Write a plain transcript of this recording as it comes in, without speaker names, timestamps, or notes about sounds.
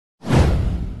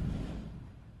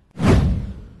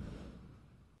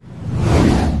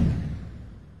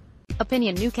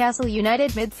Opinion: Newcastle United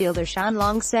midfielder Sean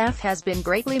Longstaff has been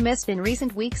greatly missed in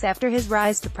recent weeks after his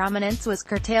rise to prominence was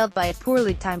curtailed by a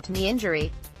poorly timed knee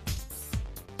injury.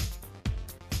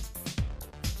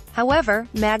 However,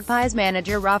 Magpies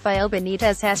manager Rafael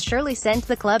Benitez has surely sent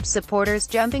the club's supporters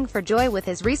jumping for joy with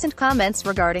his recent comments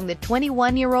regarding the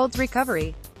 21-year-old's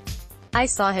recovery. "I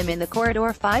saw him in the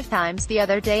corridor 5 times the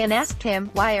other day and asked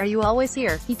him, 'Why are you always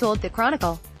here?' he told the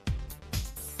Chronicle.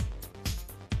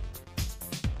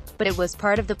 But it was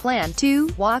part of the plan,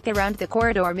 to walk around the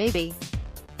corridor maybe.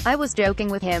 I was joking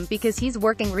with him because he's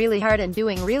working really hard and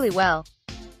doing really well.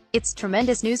 It's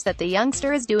tremendous news that the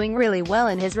youngster is doing really well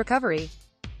in his recovery."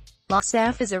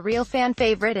 Longstaff is a real fan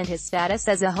favorite, and his status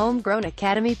as a homegrown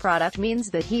academy product means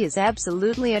that he is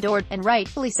absolutely adored, and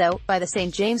rightfully so, by the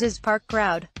St. James's Park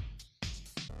crowd.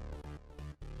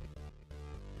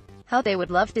 How they would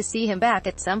love to see him back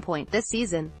at some point this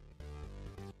season.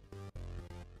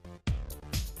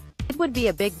 It would be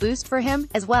a big boost for him,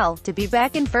 as well, to be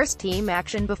back in first-team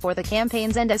action before the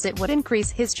campaign's end, as it would increase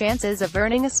his chances of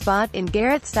earning a spot in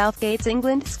Gareth Southgate's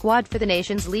England squad for the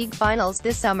Nations League finals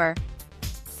this summer.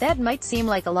 That might seem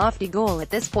like a lofty goal at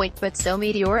this point, but so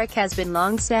meteoric has been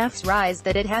Longstaff's rise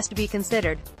that it has to be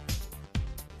considered.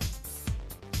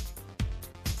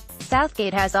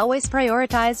 Southgate has always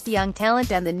prioritized young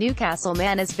talent, and the Newcastle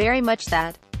man is very much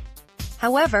that.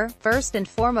 However, first and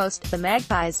foremost, the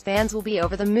Magpies fans will be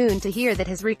over the moon to hear that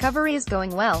his recovery is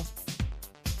going well.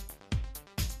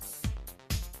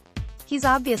 He's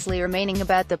obviously remaining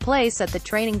about the place at the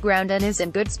training ground and is in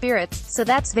good spirits, so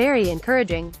that's very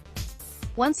encouraging.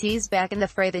 Once he's back in the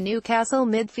fray, the Newcastle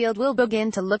midfield will begin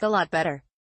to look a lot better.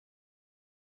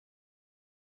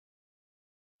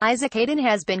 Isaac Hayden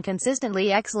has been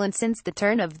consistently excellent since the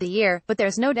turn of the year, but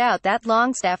there's no doubt that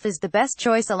Longstaff is the best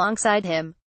choice alongside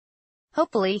him.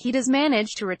 Hopefully he does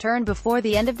manage to return before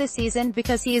the end of the season,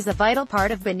 because he is a vital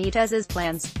part of Benitez's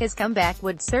plans. His comeback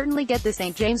would certainly get the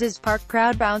St. James's Park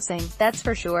crowd bouncing, that's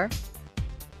for sure.